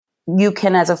You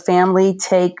can, as a family,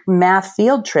 take math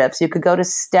field trips. You could go to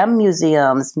STEM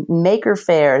museums, maker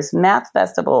fairs, math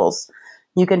festivals.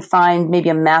 You can find maybe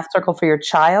a math circle for your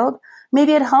child.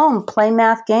 Maybe at home, play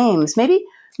math games. Maybe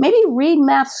read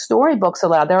math storybooks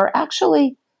aloud. There are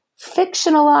actually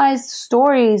fictionalized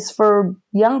stories for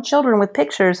young children with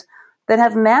pictures that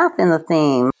have math in the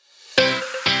theme.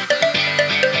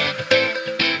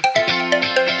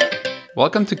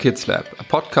 Welcome to Kids Lab, a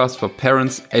podcast for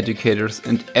parents, educators,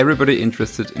 and everybody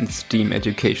interested in STEAM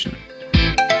education.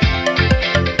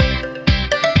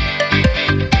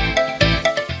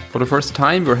 For the first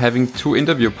time, we're having two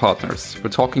interview partners. We're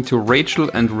talking to Rachel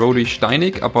and Rodi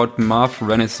Steinig about Math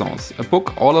Renaissance, a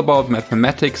book all about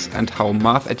mathematics and how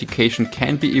math education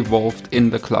can be evolved in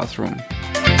the classroom.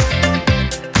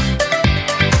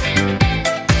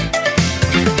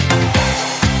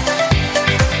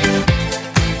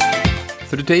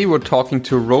 So today we're talking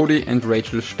to Rodi and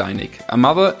Rachel Steinig, a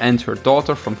mother and her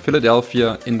daughter from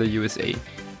Philadelphia in the USA.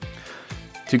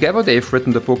 Together they've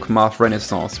written the book Math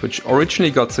Renaissance, which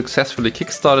originally got successfully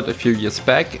kickstarted a few years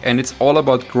back, and it's all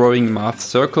about growing math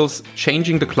circles,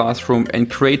 changing the classroom,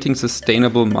 and creating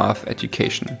sustainable math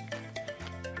education.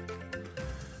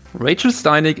 Rachel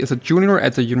Steinig is a junior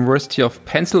at the University of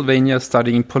Pennsylvania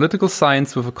studying political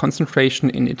science with a concentration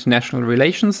in international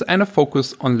relations and a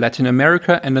focus on Latin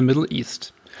America and the Middle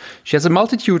East. She has a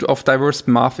multitude of diverse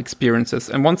math experiences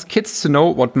and wants kids to know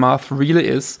what math really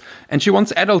is, and she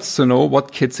wants adults to know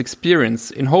what kids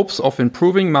experience in hopes of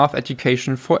improving math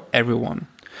education for everyone.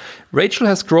 Rachel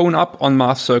has grown up on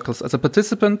math circles as a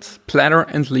participant, planner,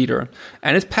 and leader,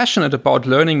 and is passionate about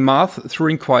learning math through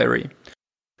inquiry.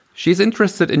 She is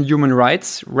interested in human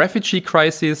rights, refugee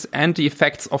crises, and the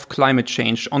effects of climate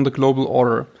change on the global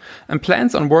order, and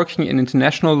plans on working in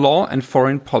international law and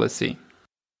foreign policy.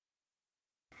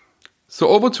 So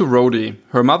over to Rodi,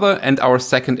 her mother and our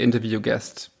second interview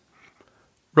guest.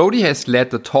 Rodi has led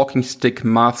the Talking Stick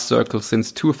Math Circle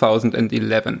since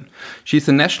 2011. She's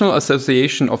the National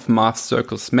Association of Math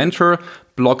Circles mentor,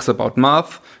 blogs about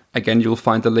math, again you'll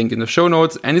find the link in the show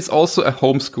notes, and is also a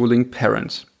homeschooling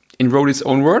parent. In Rodi's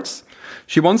own words,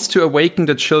 she wants to awaken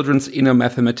the children's inner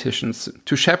mathematicians,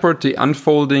 to shepherd the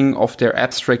unfolding of their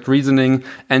abstract reasoning,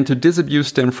 and to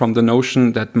disabuse them from the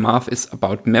notion that math is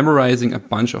about memorizing a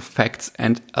bunch of facts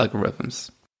and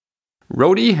algorithms.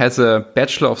 Rodi has a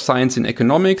Bachelor of Science in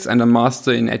Economics and a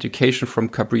Master in Education from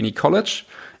Cabrini College,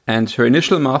 and her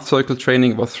initial math circle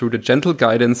training was through the gentle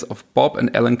guidance of Bob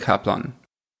and Ellen Kaplan.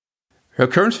 Her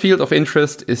current field of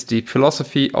interest is the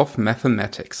philosophy of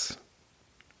mathematics.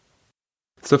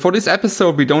 So for this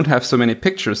episode, we don't have so many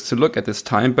pictures to look at this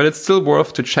time, but it's still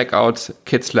worth to check out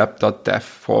kidslab.dev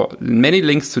for many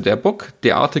links to their book,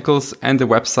 the articles, and the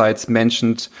websites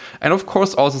mentioned, and of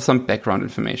course also some background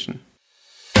information.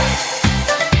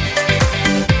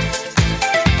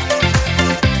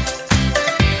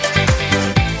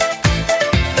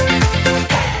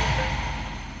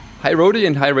 Hi Rodi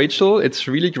and hi Rachel, it's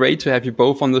really great to have you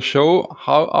both on the show.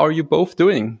 How are you both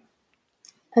doing?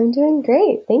 I'm doing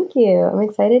great. Thank you. I'm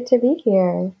excited to be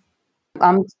here.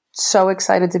 I'm so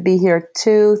excited to be here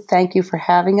too. Thank you for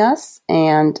having us.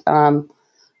 And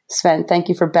Sven, thank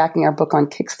you for backing our book on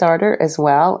Kickstarter as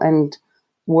well. And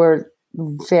we're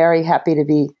very happy to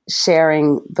be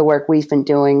sharing the work we've been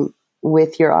doing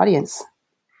with your audience.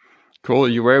 Cool.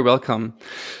 You're very welcome.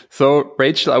 So,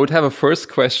 Rachel, I would have a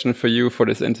first question for you for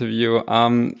this interview.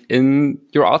 In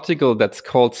your article that's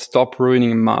called Stop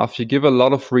Ruining Math, you give a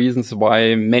lot of reasons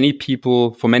why for many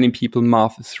people,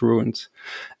 math is ruined.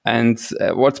 And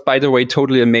what's, by the way,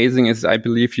 totally amazing is I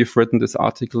believe you've written this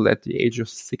article at the age of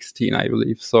 16, I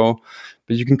believe. So,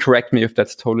 but you can correct me if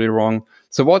that's totally wrong.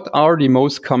 So what are the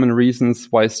most common reasons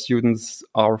why students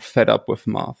are fed up with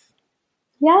math?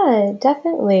 Yeah,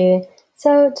 definitely.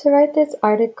 So to write this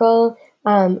article,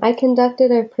 I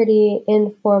conducted a pretty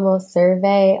informal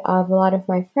survey of a lot of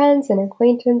my friends and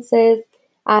acquaintances,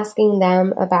 asking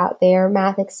them about their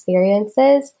math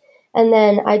experiences. And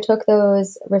then I took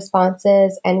those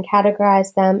responses and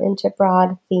categorized them into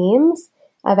broad themes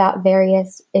about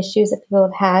various issues that people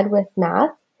have had with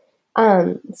math.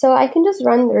 So I can just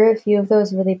run through a few of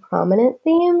those really prominent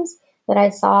themes that I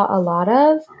saw a lot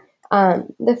of.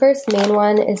 The first main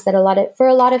one is that for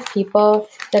a lot of people,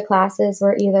 the classes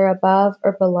were either above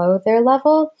or below their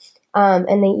level,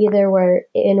 and they either were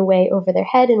in way over their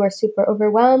head and were super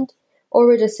overwhelmed, or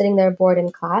were just sitting there bored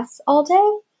in class all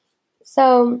day.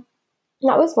 So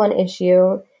that was one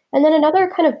issue. And then another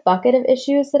kind of bucket of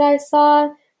issues that I saw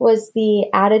was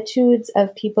the attitudes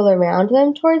of people around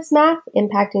them towards math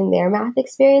impacting their math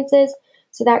experiences.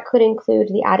 So that could include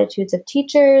the attitudes of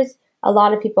teachers, a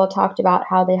lot of people talked about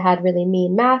how they had really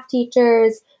mean math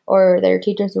teachers or their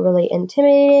teachers were really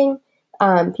intimidating.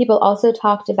 People also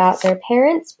talked about their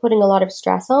parents putting a lot of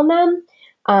stress on them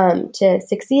to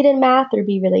succeed in math or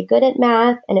be really good at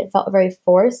math, and it felt very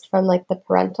forced from like the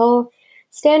parental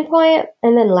standpoint.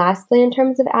 And then lastly, in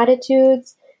terms of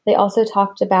attitudes, they also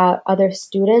talked about other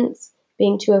students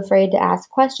being too afraid to ask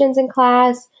questions in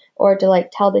class or to like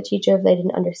tell the teacher if they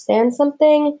didn't understand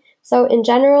something. So in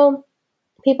general,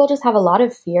 people just have a lot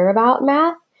of fear about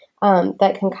math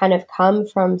that can kind of come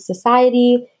from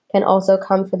society, can also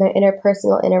come from their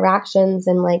interpersonal interactions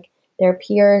and like their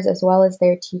peers as well as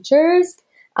their teachers.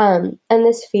 And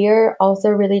this fear also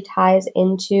really ties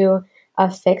into a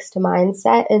fixed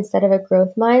mindset instead of a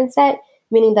growth mindset,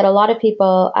 meaning that a lot of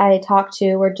people I talked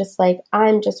to were just like,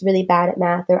 I'm just really bad at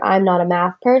math, or I'm not a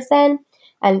math person,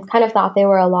 and kind of thought they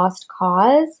were a lost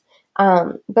cause.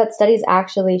 But studies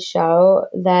actually show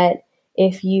that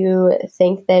if you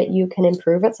think that you can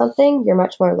improve at something, you're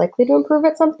much more likely to improve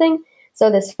at something. So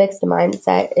this fixed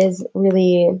mindset is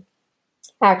really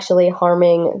actually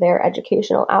harming their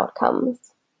educational outcomes.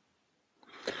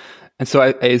 And so I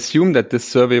assume that this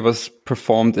survey was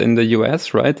performed in the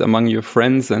US, right? Among your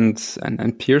friends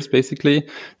and peers, basically.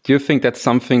 Do you think that's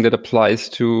something that applies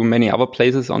to many other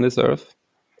places on this earth?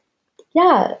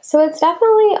 Yeah, so it's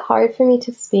definitely hard for me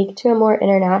to speak to a more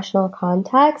international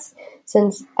context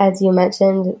since, as you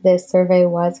mentioned, this survey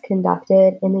was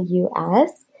conducted in the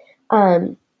US.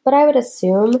 But I would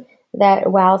assume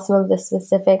that while some of the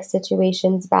specific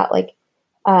situations about like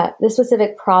the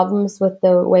specific problems with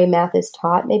the way math is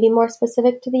taught may be more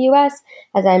specific to the US,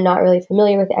 as I'm not really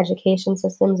familiar with the education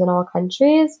systems in all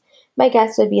countries, my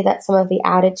guess would be that some of the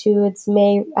attitudes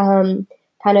may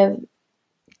kind of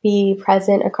be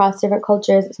present across different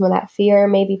cultures. Some of that fear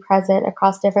may be present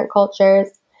across different cultures.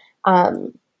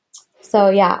 So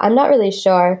yeah, I'm not really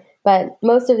sure, but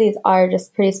most of these are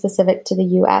just pretty specific to the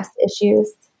US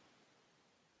issues.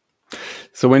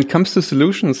 So when it comes to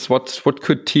solutions, what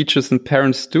could teachers and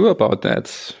parents do about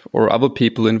that, or other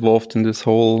people involved in this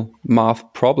whole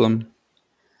math problem?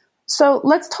 So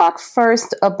let's talk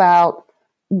first about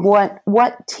what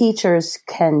teachers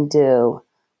can do.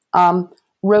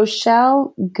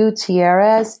 Rochelle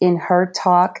Gutierrez, in her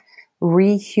talk,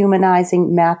 Rehumanizing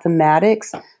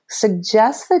Mathematics,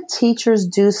 suggests that teachers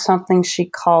do something she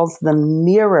calls the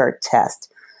mirror test.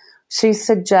 She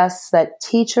suggests that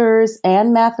teachers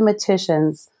and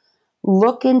mathematicians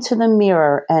look into the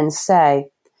mirror and say,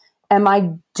 am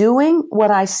I doing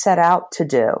what I set out to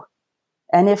do?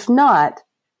 And if not,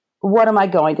 what am I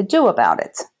going to do about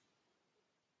it?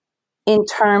 In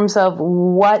terms of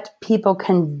what people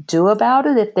can do about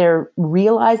it, if they're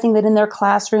realizing that in their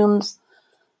classrooms,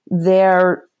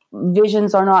 their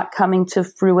visions are not coming to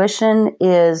fruition,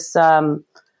 is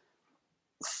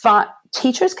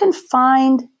teachers can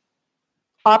find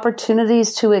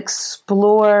opportunities to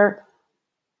explore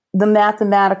the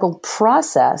mathematical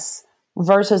process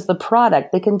versus the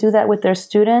product. They can do that with their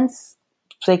students.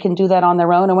 They can do that on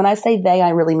their own. And when I say they, I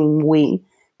really mean we,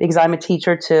 because I'm a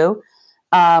teacher too.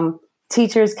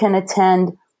 Teachers can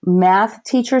attend math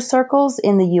teacher circles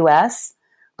in the US.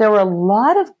 There were a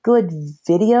lot of good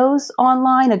videos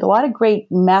online, a lot of great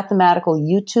mathematical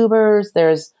YouTubers.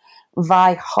 There's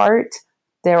Vi Hart.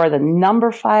 There are the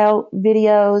Numberphile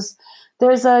videos.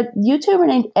 There's a YouTuber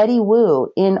named Eddie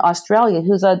Wu in Australia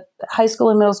who's a high school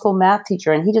and middle school math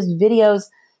teacher, and he just videos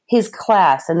his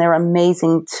class, and they're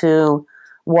amazing to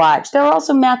watch. There are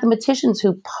also mathematicians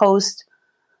who post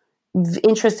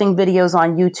interesting videos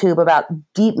on YouTube about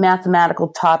deep mathematical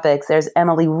topics. There's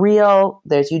Emily Reel,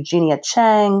 there's Eugenia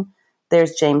Chang,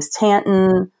 there's James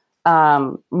Tanton.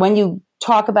 When you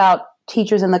talk about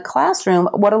teachers in the classroom,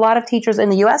 what a lot of teachers in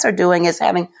the US are doing is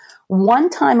having one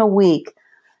time a week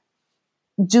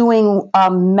doing a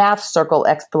math circle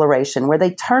exploration where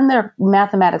they turn their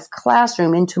mathematics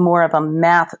classroom into more of a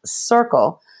math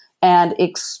circle and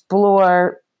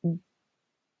explore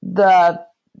the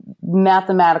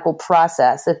mathematical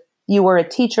process. If you were a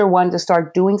teacher wanting to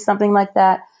start doing something like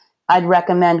that, I'd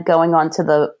recommend going onto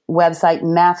the website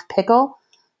Math Pickle.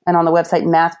 And on the website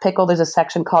Math Pickle, there's a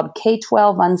section called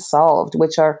K-12 Unsolved,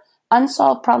 which are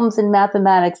unsolved problems in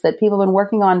mathematics that people have been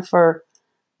working on for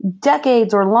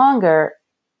decades or longer,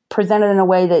 presented in a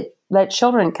way that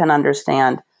children can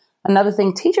understand. Another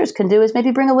thing teachers can do is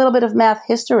maybe bring a little bit of math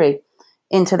history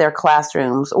into their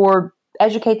classrooms or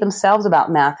educate themselves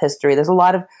about math history. There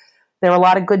are a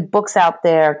lot of good books out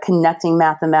there connecting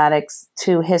mathematics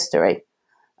to history.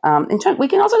 We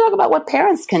can also talk about what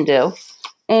parents can do.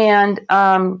 And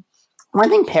one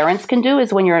thing parents can do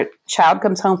is when your child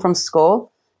comes home from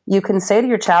school, you can say to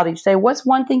your child each day, what's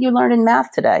one thing you learned in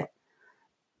math today?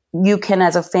 you can,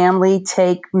 as a family,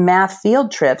 take math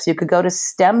field trips. You could go to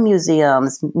STEM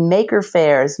museums, maker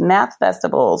fairs, math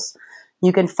festivals.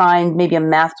 You can find maybe a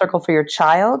math circle for your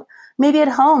child. Maybe at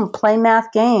home, play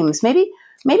math games. Maybe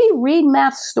read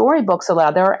math storybooks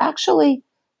aloud. There are actually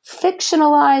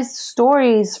fictionalized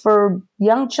stories for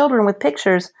young children with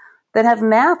pictures that have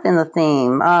math in the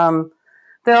theme.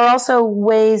 There are also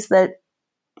ways that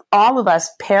all of us,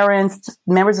 parents,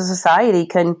 members of society,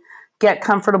 can get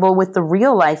comfortable with the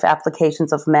real life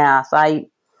applications of math.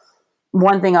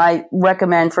 One thing I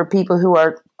recommend for people who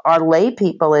are lay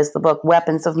people is the book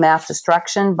Weapons of Math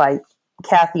Destruction by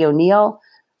Cathy O'Neil.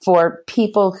 For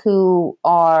people who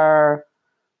are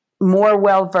more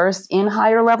well-versed in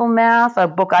higher level math, a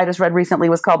book I just read recently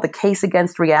was called The Case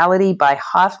Against Reality by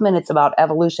Hoffman. It's about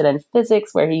evolution and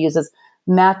physics, where he uses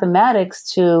mathematics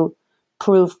to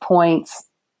prove points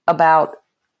about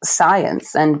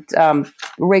science. And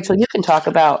Rachel, you can talk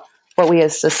about what we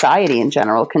as society in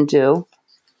general can do.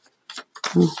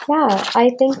 Yeah,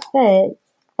 I think that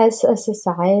as a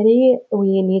society,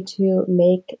 we need to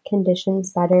make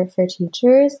conditions better for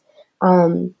teachers,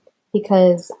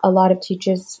 because a lot of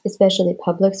teachers, especially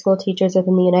public school teachers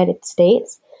within the United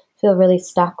States, feel really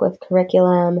stuck with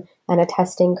curriculum and a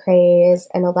testing craze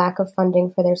and a lack of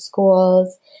funding for their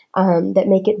schools, that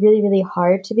make it really, really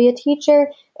hard to be a teacher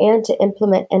and to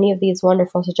implement any of these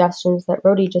wonderful suggestions that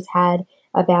Rhody just had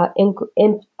about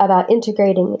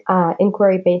integrating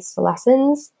inquiry-based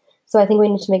lessons. So I think we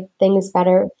need to make things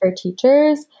better for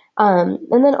teachers. And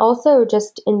then also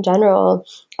just in general,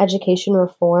 education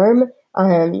reform.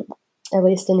 At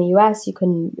least in the US, you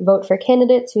can vote for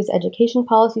candidates whose education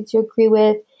policies you agree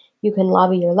with. You can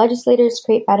lobby your legislators to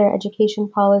create better education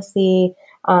policy,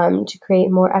 to create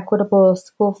more equitable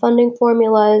school funding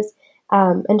formulas,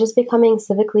 and just becoming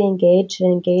civically engaged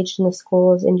and engaged in the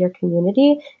schools in your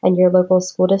community and your local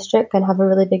school district can have a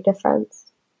really big difference.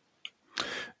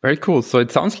 Very cool. So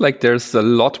it sounds like there's a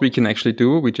lot we can actually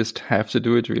do. We just have to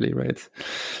do it, really, right?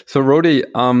 So Rhody,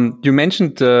 you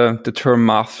mentioned the term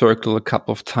math circle a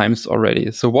couple of times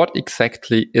already. So what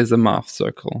exactly is a math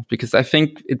circle? Because I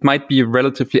think it might be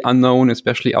relatively unknown,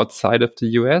 especially outside of the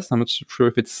US. I'm not sure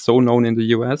if it's so known in the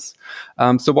US.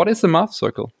 So what is a math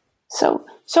circle? So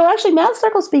actually, math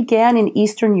circles began in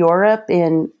Eastern Europe,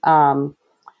 in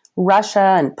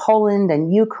Russia and Poland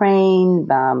and Ukraine,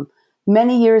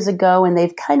 many years ago, and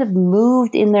they've kind of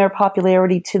moved in their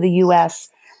popularity to the U.S.,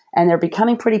 and they're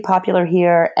becoming pretty popular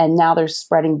here, and now they're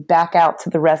spreading back out to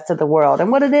the rest of the world.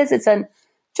 And what it is, it's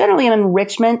generally an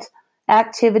enrichment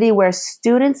activity where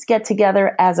students get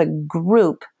together as a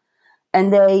group,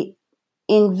 and they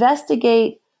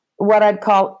investigate what I'd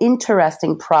call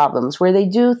interesting problems, where they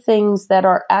do things that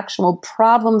are actual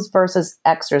problems versus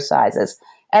exercises.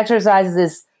 Exercises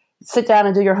is sit down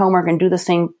and do your homework and do the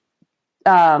same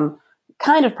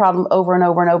kind of problem over and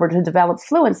over and over to develop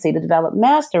fluency, to develop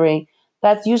mastery.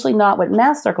 That's usually not what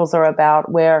math circles are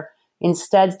about, where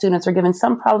instead students are given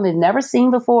some problem they've never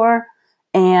seen before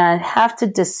and have to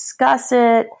discuss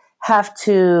it, have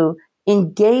to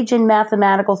engage in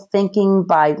mathematical thinking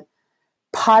by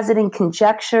positing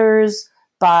conjectures,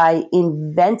 by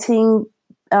inventing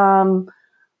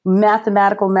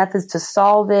mathematical methods to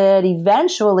solve it.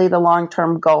 Eventually, the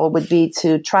long-term goal would be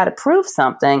to try to prove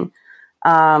something.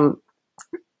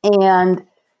 And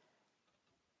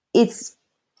it's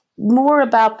more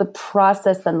about the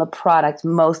process than the product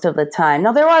most of the time.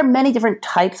 Now, there are many different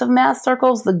types of math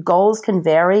circles. The goals can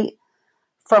vary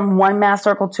from one math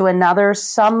circle to another.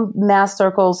 Some math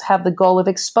circles have the goal of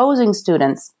exposing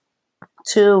students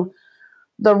to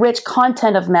the rich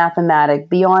content of mathematics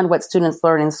beyond what students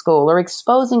learn in school, or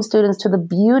exposing students to the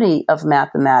beauty of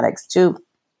mathematics.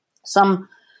 Some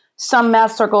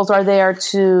math circles are there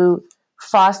to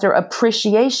foster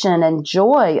appreciation and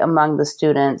joy among the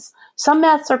students. Some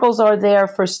math circles are there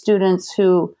for students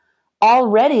who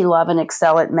already love and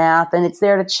excel at math, and it's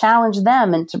there to challenge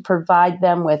them and to provide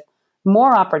them with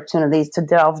more opportunities to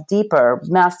delve deeper.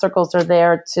 Math circles are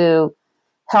there to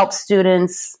help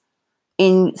students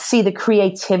see the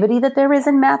creativity that there is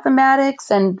in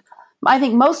mathematics. And I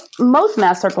think most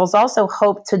math circles also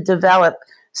hope to develop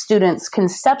students'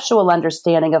 conceptual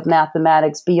understanding of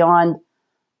mathematics beyond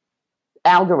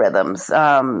algorithms.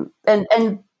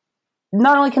 And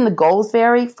not only can the goals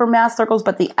vary for math circles,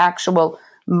 but the actual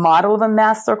model of a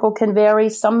math circle can vary.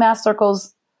 Some math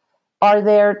circles are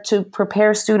there to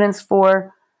prepare students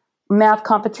for math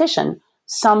competition.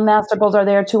 Some math circles are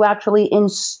there to actually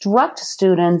instruct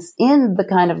students in the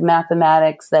kind of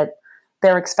mathematics that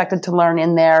they're expected to learn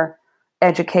in their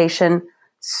education.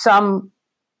 Some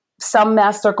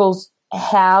math circles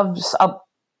have a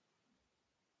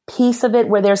piece of it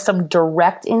where there's some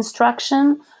direct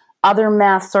instruction. Other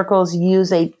math circles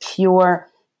use a pure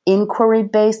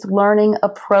inquiry-based learning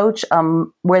approach,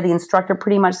 where the instructor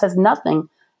pretty much says nothing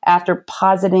after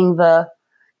positing the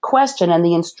question, and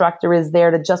the instructor is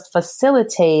there to just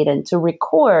facilitate and to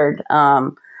record.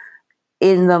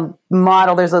 In the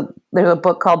model, there's a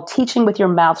book called Teaching with Your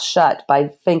Mouth Shut by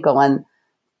Finkel, and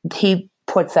he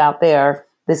puts out there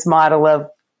this model of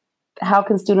how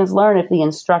can students learn if the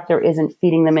instructor isn't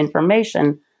feeding them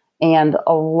information, and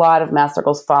a lot of math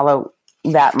circles follow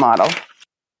that model.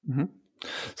 Mm-hmm.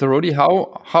 So, Rodi,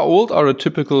 how old are the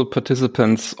typical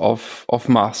participants of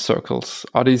math circles?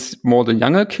 Are these more the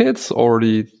younger kids or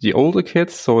the older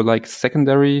kids, so like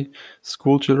secondary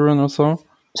school children or so?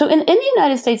 So in the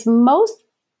United States, most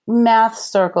math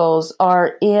circles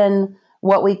are in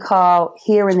what we call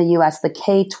here in the U.S. the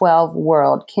K-12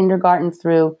 world, kindergarten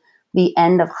through the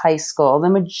end of high school. The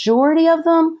majority of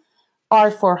them are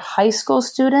for high school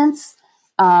students.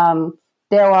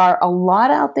 There are a lot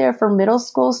out there for middle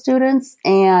school students,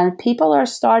 and people are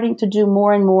starting to do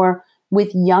more and more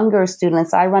with younger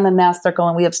students. I run a math circle,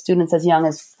 and we have students as young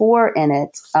as 4 in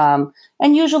it.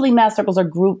 And usually math circles are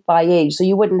grouped by age, so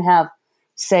you wouldn't have,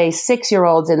 say,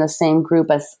 6-year-olds in the same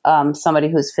group as somebody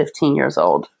who's 15 years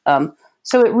old.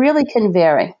 So it really can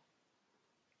vary.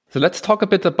 So let's talk a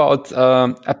bit about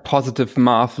a positive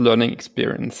math learning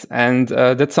experience. And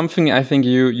that's something I think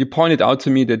you pointed out to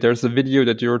me, that there's a video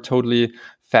that you're totally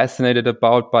fascinated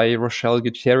about by Rochelle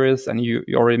Gutierrez, and you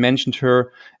already mentioned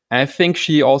her. And I think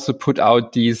she also put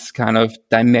out these kind of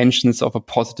dimensions of a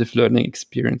positive learning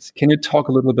experience. Can you talk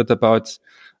a little bit about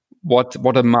what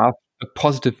a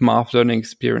positive math learning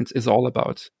experience is all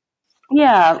about?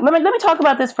 Yeah, let me talk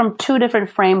about this from 2 different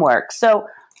frameworks. So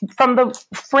from the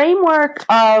framework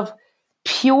of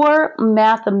pure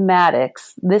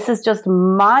mathematics, this is just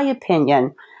my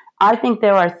opinion. I think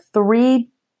there are 3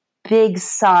 big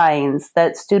signs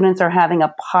that students are having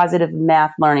a positive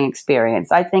math learning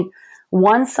experience. I think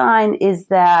one sign is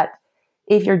that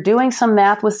if you're doing some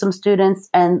math with some students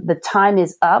and the time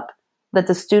is up, that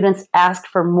the students ask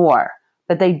for more,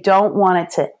 that they don't want it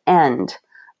to end.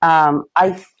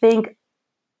 I think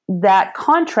that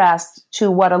contrasts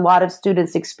to what a lot of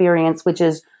students experience, which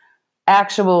is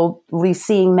actually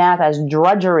seeing math as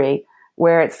drudgery,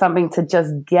 where it's something to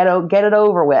just get it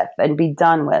over with and be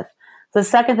done with. The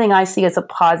second thing I see as a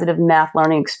positive math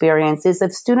learning experience is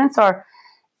that students are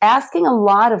asking a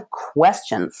lot of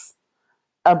questions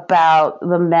about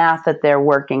the math that they're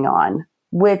working on,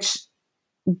 which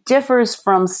differs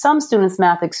from some students'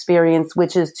 math experience,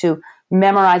 which is to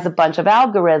memorize a bunch of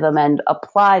algorithm and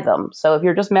apply them. So if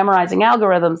you're just memorizing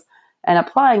algorithms and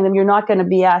applying them, you're not going to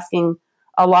be asking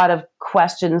a lot of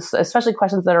questions, especially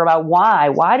questions that are about why.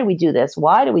 Why do we do this?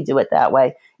 Why do we do it that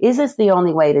way? Is this the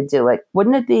only way to do it?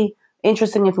 Wouldn't it be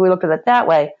interesting if we looked at it that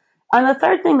way? And the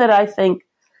third thing that I think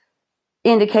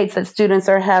indicates that students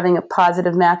are having a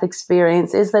positive math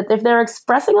experience is that if they're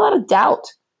expressing a lot of doubt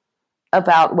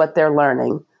about what they're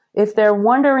learning, if they're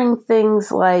wondering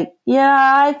things like,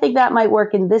 yeah, I think that might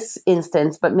work in this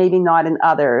instance, but maybe not in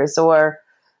others, or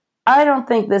I don't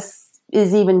think this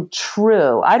is even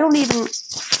true. I don't even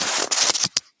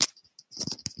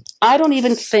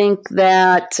think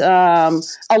that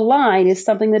a line is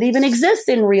something that even exists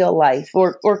in real life,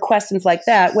 or questions like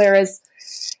that. Whereas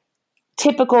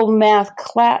some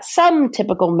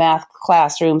typical math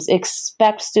classrooms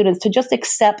expect students to just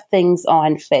accept things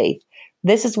on faith.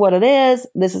 This is what it is.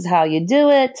 This is how you do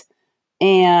it.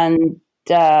 And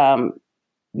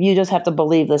you just have to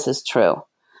believe this is true.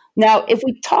 Now, if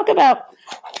we talk about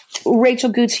Rachel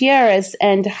Gutierrez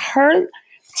and her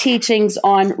teachings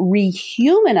on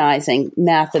rehumanizing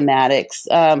mathematics,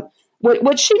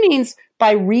 what she means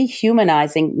by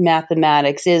rehumanizing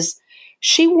mathematics is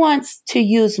she wants to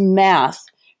use math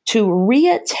to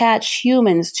reattach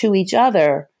humans to each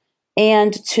other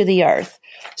and to the earth.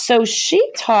 So she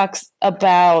talks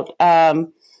about,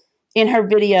 in her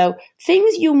video,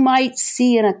 things you might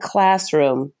see in a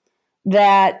classroom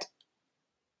that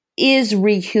is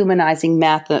rehumanizing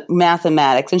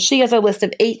mathematics. And she has a list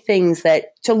of 8 things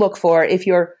to look for if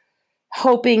you're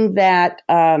hoping that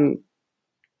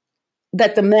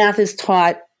that the math is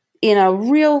taught in a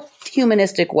real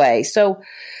humanistic way. So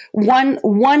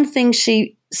one thing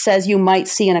she says you might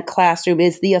see in a classroom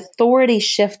is the authority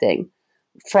shifting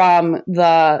from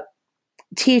the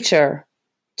teacher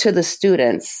to the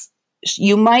students.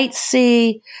 You might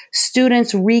see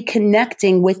students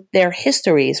reconnecting with their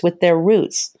histories, with their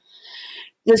roots.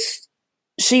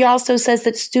 She also says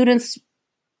that students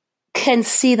can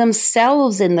see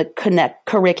themselves in the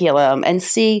curriculum and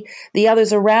see the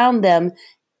others around them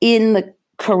in the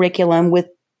curriculum with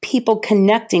people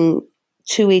connecting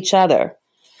to each other.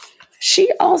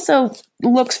 She also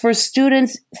looks for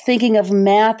students thinking of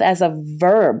math as a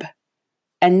verb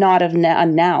and not of a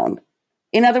noun.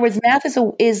 In other words, math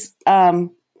is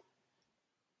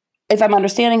if I'm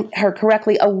understanding her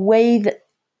correctly, a way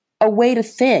to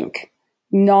think,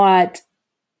 not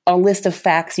a list of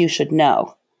facts you should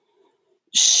know.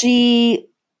 She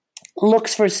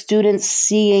looks for students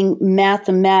seeing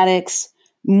mathematics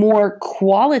more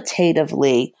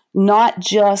qualitatively, not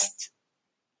just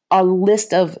a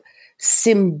list of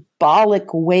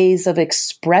symbolic ways of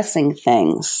expressing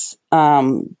things.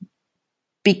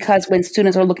 Because when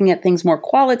students are looking at things more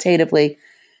qualitatively,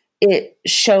 it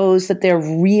shows that they're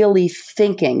really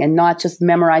thinking and not just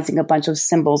memorizing a bunch of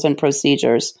symbols and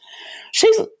procedures.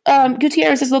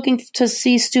 Gutierrez is looking to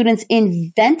see students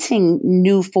inventing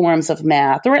new forms of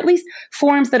math, or at least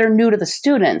forms that are new to the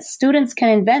students. Students can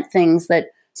invent things that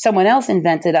someone else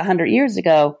invented 100 years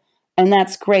ago, and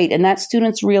that's great. And that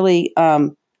students really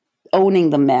owning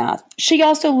the math. She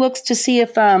also looks to see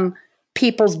if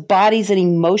people's bodies and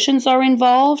emotions are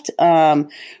involved.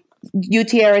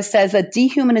 Gutierrez says that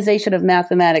dehumanization of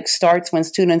mathematics starts when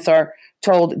students are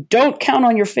told, don't count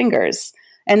on your fingers.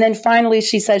 And then finally,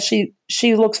 she says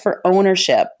she looks for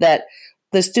ownership, that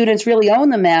the students really own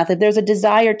the math, that there's a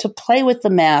desire to play with the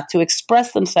math, to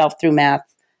express themselves through math,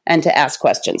 and to ask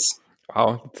questions.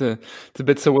 Wow, it's a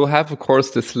bit. So we'll have, of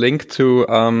course, this link to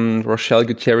Rochelle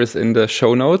Gutierrez in the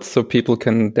show notes, so people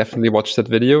can definitely watch that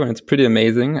video. And it's pretty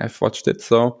amazing. I've watched it.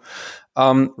 So,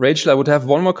 Rachel, I would have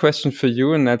one more question for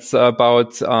you, and that's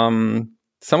about some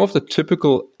of the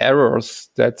typical errors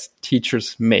that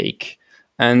teachers make,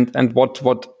 and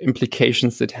what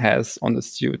implications it has on the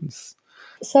students.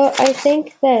 So I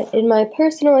think that in my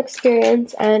personal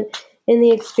experience and in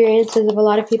the experiences of a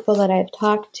lot of people that I've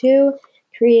talked to,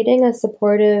 creating a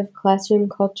supportive classroom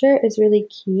culture is really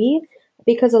key,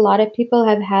 because a lot of people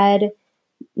have had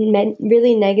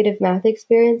really negative math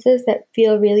experiences that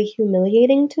feel really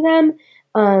humiliating to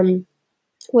them,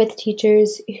 with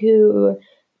teachers who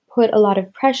put a lot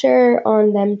of pressure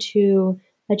on them to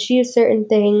achieve certain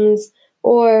things,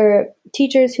 or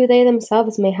teachers who they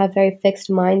themselves may have very fixed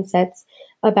mindsets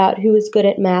about who is good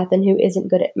at math and who isn't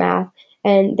good at math.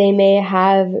 And they may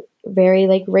have very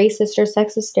racist or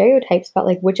sexist stereotypes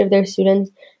about which of their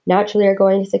students naturally are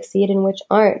going to succeed and which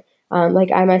aren't.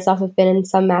 I myself have been in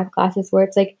some math classes where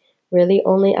it's really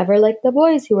only ever the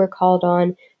boys who were called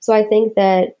on. So I think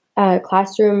that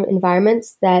classroom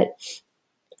environments that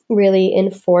really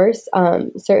enforce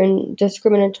certain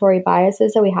discriminatory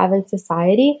biases that we have in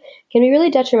society can be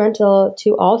really detrimental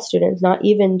to all students, not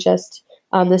even just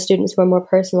the students who are more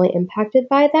personally impacted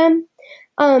by them.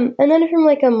 And then from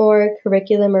a more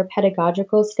curriculum or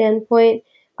pedagogical standpoint,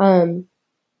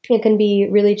 it can be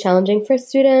really challenging for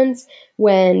students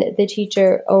when the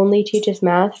teacher only teaches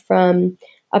math from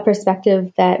a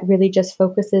perspective that really just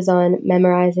focuses on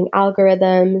memorizing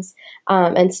algorithms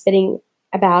and spitting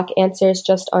back answers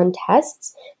just on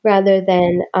tests, rather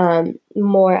than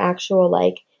more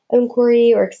actual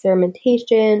inquiry or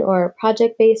experimentation or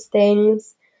project-based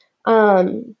things.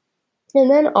 And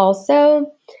then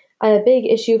also, a big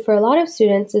issue for a lot of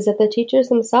students is that the teachers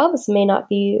themselves may not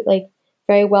be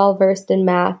very well versed in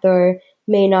math, or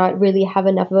may not really have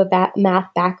enough of a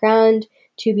math background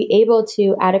to be able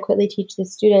to adequately teach the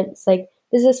students. This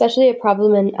is especially a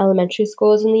problem in elementary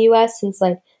schools in the U.S., since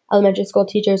elementary school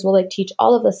teachers will teach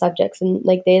all of the subjects, and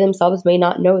they themselves may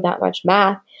not know that much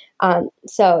math.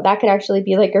 So that can actually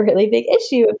be a really big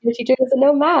issue if your teacher doesn't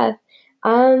know math.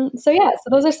 So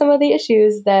those are some of the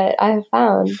issues that I have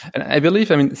found. And I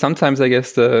believe, sometimes I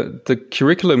guess the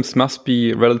curriculums must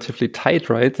be relatively tight,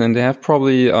 right? And they have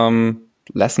probably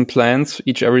lesson plans.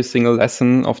 Every single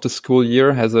lesson of the school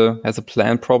year has a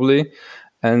plan probably.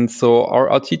 And so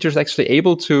are teachers actually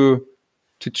able to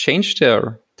change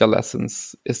their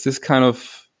lessons? Is this kind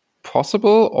of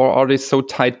possible, or are they so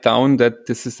tied down that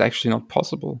this is actually not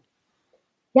possible?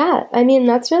 Yeah,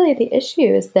 that's really the issue,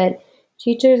 is that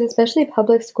teachers, especially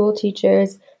public school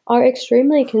teachers, are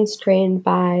extremely constrained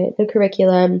by the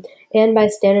curriculum and by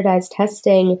standardized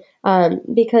testing,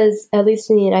 because at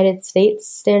least in the United States,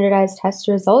 standardized test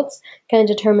results can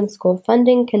determine school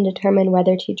funding, can determine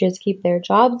whether teachers keep their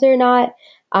jobs or not,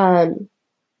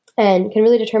 and can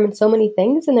really determine so many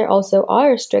things. And there also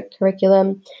are strict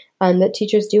curriculum that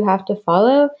teachers do have to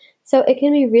follow. So it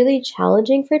can be really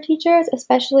challenging for teachers,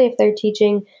 especially if they're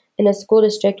teaching in a school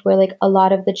district where a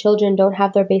lot of the children don't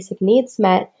have their basic needs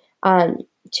met,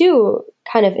 to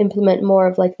kind of implement more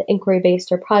of the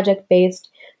inquiry-based or project-based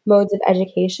modes of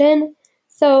education.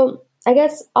 So I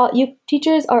guess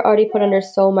teachers are already put under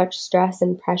so much stress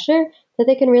and pressure that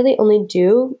they can really only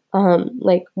do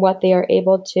like what they are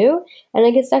able to. And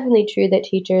like it's definitely true that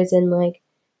teachers in like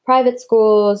private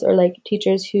schools or like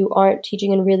teachers who aren't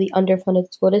teaching in really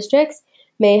underfunded school districts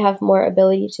may have more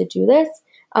ability to do this,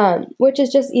 which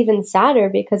is just even sadder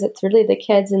because it's really the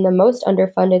kids in the most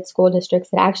underfunded school districts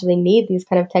that actually need these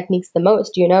kind of techniques the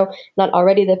most, you know, not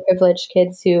already the privileged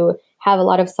kids who have a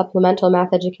lot of supplemental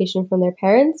math education from their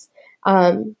parents.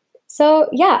 So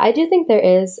yeah, I do think there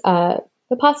is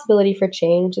the possibility for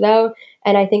change though.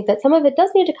 And I think that some of it does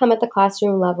need to come at the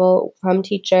classroom level from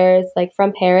teachers, like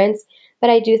from parents. But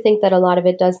I do think that a lot of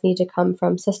it does need to come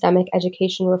from systemic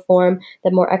education reform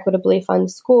that more equitably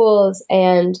funds schools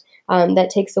and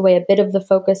that takes away a bit of the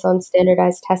focus on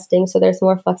standardized testing. So there's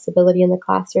more flexibility in the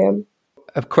classroom.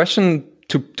 A question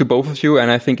to both of you, and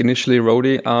I think initially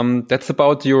Rodi, that's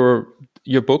about your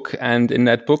book. And in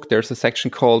that book, there's a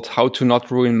section called How to Not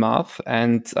Ruin Math.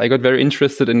 And I got very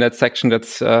interested in that section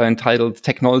that's entitled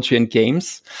Technology and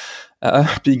Games.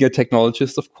 Being a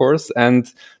technologist, of course.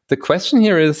 And the question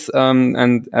here is,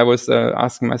 and I was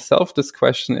asking myself this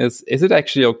question, is it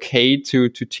actually okay to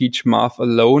teach math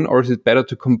alone, or is it better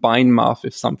to combine math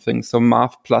with something? So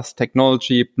math plus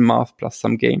technology, math plus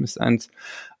some games. And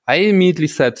I immediately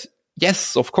said,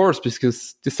 yes, of course,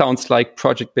 because this sounds like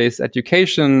project-based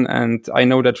education. And I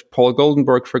know that Paul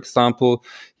Goldenberg, for example,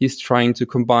 he's trying to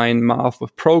combine math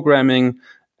with programming.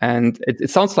 And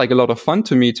it sounds like a lot of fun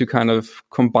to me to kind of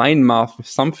combine math with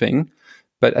something,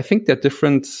 but I think there are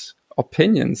different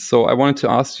opinions. So I wanted to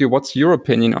ask you, what's your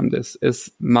opinion on this? Is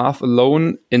math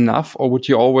alone enough, or would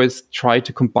you always try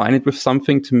to combine it with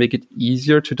something to make it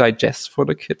easier to digest for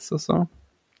the kids or so?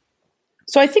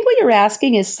 So I think what you're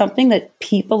asking is something that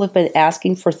people have been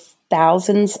asking for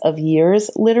thousands of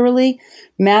years, literally.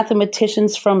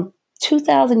 Mathematicians from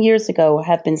 2,000 years ago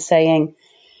have been saying,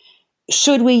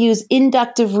 should we use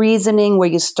inductive reasoning where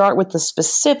you start with the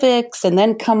specifics and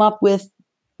then come up with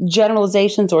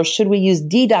generalizations, or should we use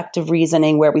deductive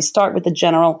reasoning where we start with the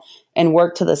general and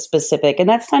work to the specific? And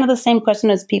that's kind of the same question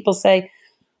as people say,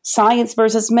 science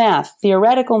versus math,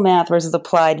 theoretical math versus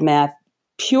applied math,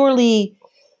 purely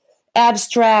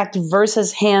abstract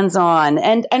versus hands-on.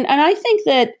 And I think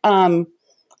that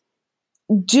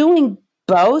doing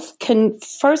both can,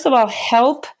 first of all,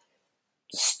 help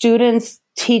students,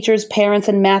 teachers, parents,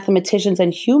 and mathematicians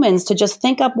and humans to just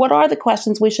think up what are the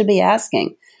questions we should be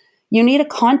asking. You need a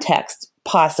context,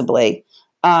 possibly,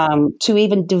 to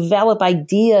even develop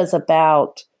ideas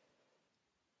about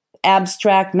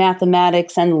abstract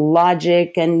mathematics and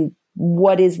logic and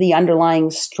what is the underlying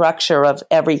structure of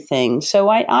everything. So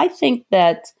I think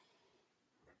that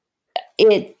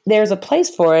there's a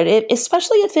place for it,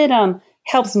 especially if it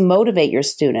helps motivate your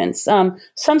students.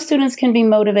 Some students can be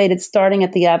motivated starting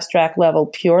at the abstract level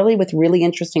purely with really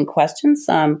interesting questions,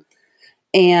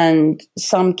 and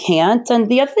some can't. And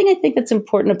the other thing I think that's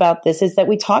important about this is that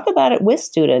we talk about it with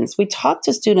students. We talk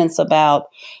to students about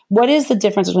what is the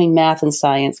difference between math and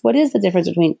science? What is the difference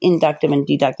between inductive and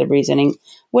deductive reasoning?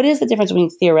 What is the difference between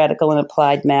theoretical and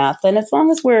applied math? And as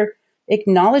long as we're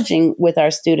acknowledging with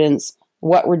our students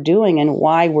what we're doing and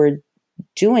why we're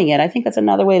doing it, I think that's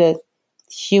another way to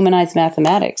humanize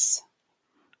mathematics.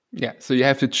 Yeah, so you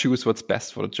have to choose what's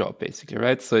best for the job, basically,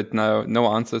 right? So no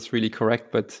answer is really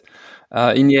correct, but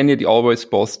in the end, it always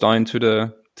boils down to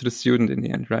the student in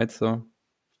the end, right? So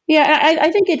yeah, I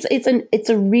think it's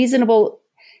a reasonable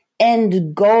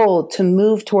end goal to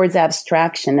move towards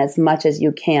abstraction as much as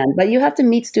you can, but you have to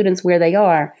meet students where they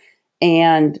are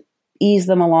and ease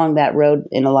them along that road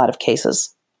in a lot of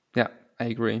cases. Yeah, I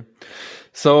agree.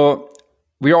 So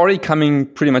we're already coming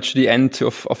pretty much to the end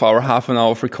of our half an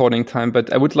hour of recording time,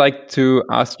 but I would like to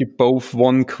ask you both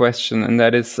one question, and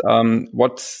that is,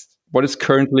 what is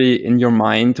currently in your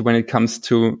mind when it comes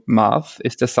to math?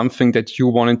 Is there something that you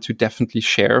wanted to definitely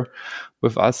share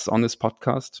with us on this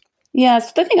podcast?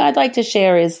 Yes, the thing I'd like to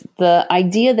share is the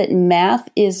idea that math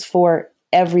is for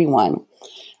everyone,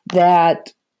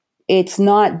 that it's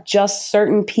not just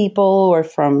certain people or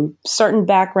from certain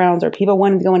backgrounds or people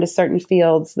wanting to go into certain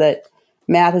fields that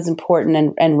math is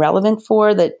important and relevant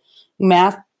for, that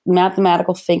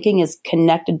mathematical thinking is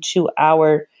connected to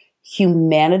our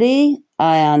humanity.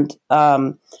 And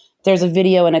there's a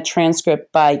video and a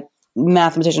transcript by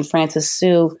mathematician Francis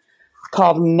Su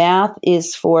called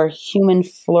Mathematics for Human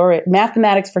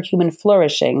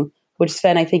Flourishing, which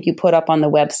Sven, I think you put up on the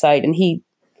website. And he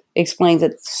explains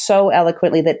it so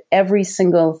eloquently that every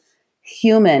single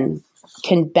human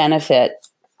can benefit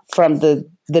from the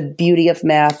beauty of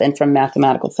math and from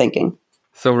mathematical thinking.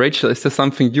 So Rachel, is there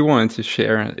something you wanted to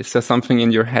share? Is there something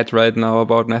in your head right now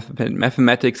about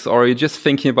mathematics, or are you just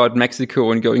thinking about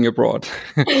Mexico and going abroad?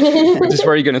 Which is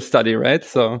where you're going to study, right?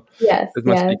 So yes, it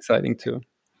must be exciting too.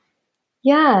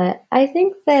 Yeah, I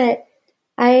think that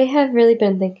I have really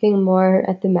been thinking more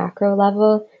at the macro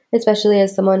level, especially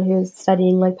as someone who's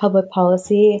studying like public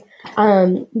policy,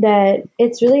 that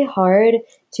it's really hard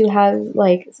to have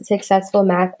like successful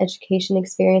math education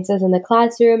experiences in the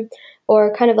classroom,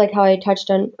 or kind of like how I touched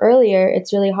on earlier,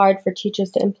 it's really hard for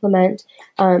teachers to implement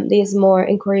these more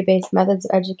inquiry-based methods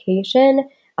of education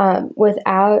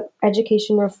without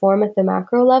education reform at the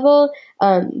macro level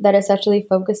that essentially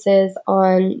focuses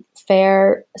on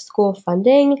fair school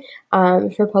funding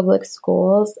for public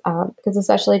schools, because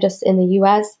especially just in the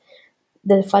US,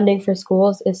 the funding for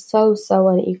schools is so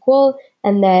unequal,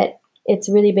 and that it's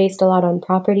really based a lot on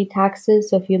property taxes.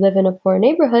 So if you live in a poor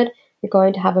neighborhood, you're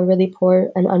going to have a really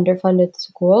poor and underfunded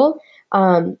school.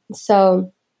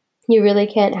 So you really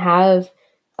can't have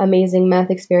amazing math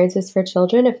experiences for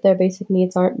children if their basic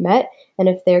needs aren't met, and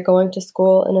if they're going to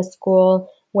school in a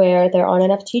school where there aren't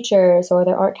enough teachers, or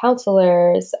there aren't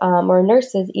counselors or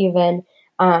nurses even.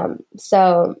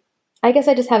 So I guess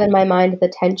I just have in my mind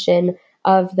the tension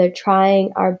of the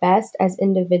trying our best as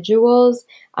individuals,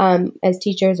 as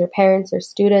teachers or parents or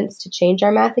students, to change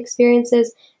our math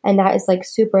experiences. And that is like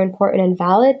super important and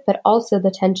valid, but also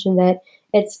the tension that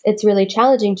it's really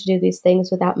challenging to do these things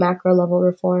without macro level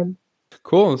reform.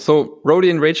 Cool. So Rody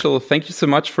and Rachel, thank you so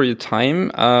much for your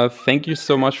time. Thank you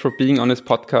so much for being on this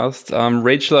podcast.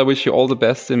 Rachel, I wish you all the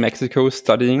best in Mexico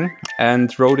studying.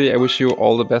 And Rody, I wish you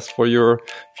all the best for your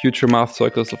future math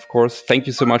circles, of course. Thank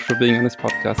you so much for being on this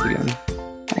podcast again.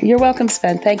 You're welcome,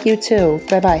 Sven. Thank you too.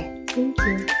 Bye-bye. Thank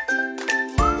you.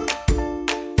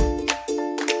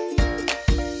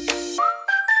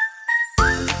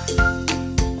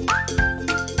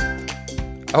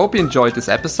 I hope you enjoyed this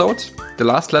episode. The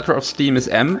last letter of STEAM is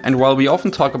M, and while we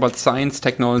often talk about science,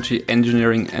 technology,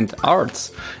 engineering, and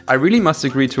arts, I really must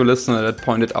agree to a listener that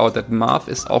pointed out that math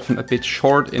is often a bit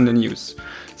short in the news.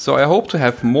 So I hope to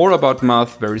have more about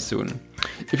math very soon.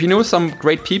 If you know some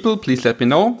great people, please let me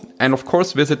know, and of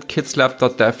course visit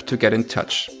kidslab.dev to get in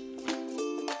touch.